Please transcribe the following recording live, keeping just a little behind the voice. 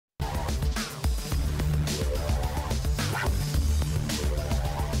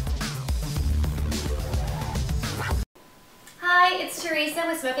it's Teresa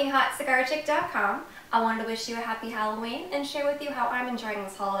with SmokingHotCigarChick.com. I wanted to wish you a happy Halloween and share with you how I'm enjoying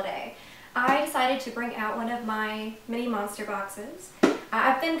this holiday. I decided to bring out one of my mini monster boxes.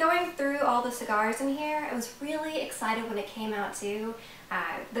 I've been going through all the cigars in here. I was really excited when it came out too.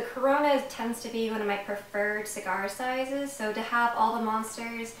 The Corona tends to be one of my preferred cigar sizes, so to have all the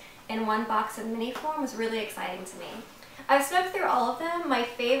monsters in one box in mini form was really exciting to me. I've smoked through all of them. My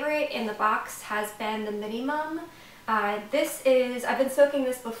favorite in the box has been the Minimum. I've been smoking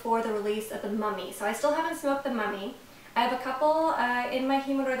this before the release of the Mummy, so I still haven't smoked the Mummy. I have a couple in my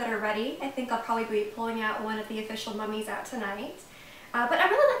humidor that are ready. I think I'll probably be pulling out one of the official Mummies out tonight. But I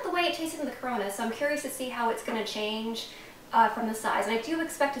really like the way it tasted in the Corona, so I'm curious to see how it's going to change from the size. And I do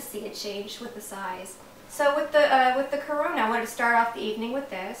expect to see it change with the size. So with the Corona, I wanted to start off the evening with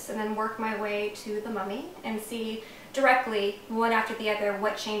this and then work my way to the Mummy and see directly, one after the other,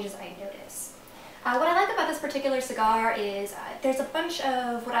 what changes I notice. What I like about this particular cigar is there's a bunch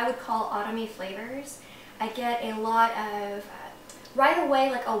of what I would call autumny flavors. I get a lot of, right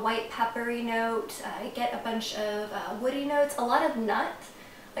away, like a white peppery note. I get a bunch of woody notes, a lot of nut,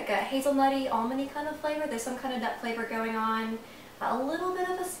 like a hazelnutty, almondy kind of flavor. There's some kind of nut flavor going on. A little bit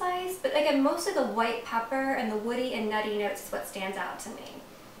of a spice, but again, mostly the white pepper and the woody and nutty notes is what stands out to me.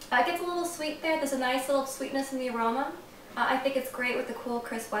 It gets a little sweet there. There's a nice little sweetness in the aroma. I think it's great with the cool,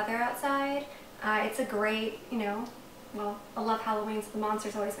 crisp weather outside. It's a great, well, I love Halloween, so the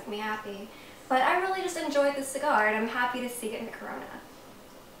monsters always make me happy. But I really just enjoyed this cigar, and I'm happy to see it in the Corona.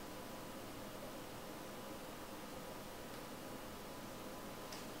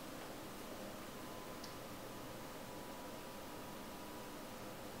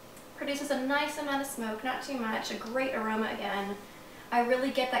 Produces a nice amount of smoke, not too much, a great aroma again. I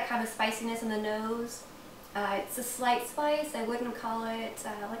really get that kind of spiciness in the nose. It's a slight spice. I wouldn't call it,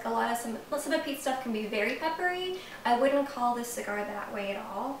 like some of the peat stuff can be very peppery. I wouldn't call this cigar that way at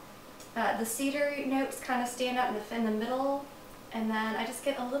all. The cedar notes kind of stand out in the middle, and then I just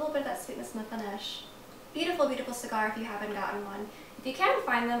get a little bit of that sweetness in the finish. Beautiful, beautiful cigar if you haven't gotten one. If you can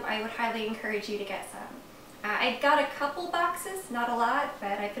find them, I would highly encourage you to get some. I got a couple boxes, not a lot,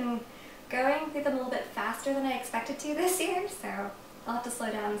 but I've been going through them a little bit faster than I expected to this year, so I'll have to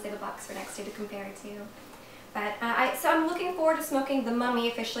slow down and save a box for next year to compare it to. But so I'm looking forward to smoking the Mummy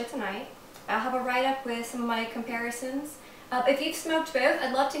officially tonight. I'll have a write-up with some of my comparisons. If you've smoked both,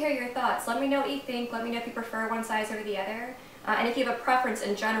 I'd love to hear your thoughts. Let me know what you think. Let me know if you prefer one size over the other. And if you have a preference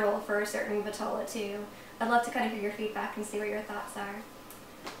in general for a certain vitola too. I'd love to kind of hear your feedback and see what your thoughts are.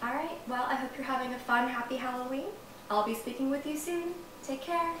 Alright, well, I hope you're having a fun, happy Halloween. I'll be speaking with you soon. Take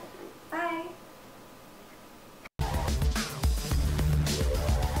care. Bye.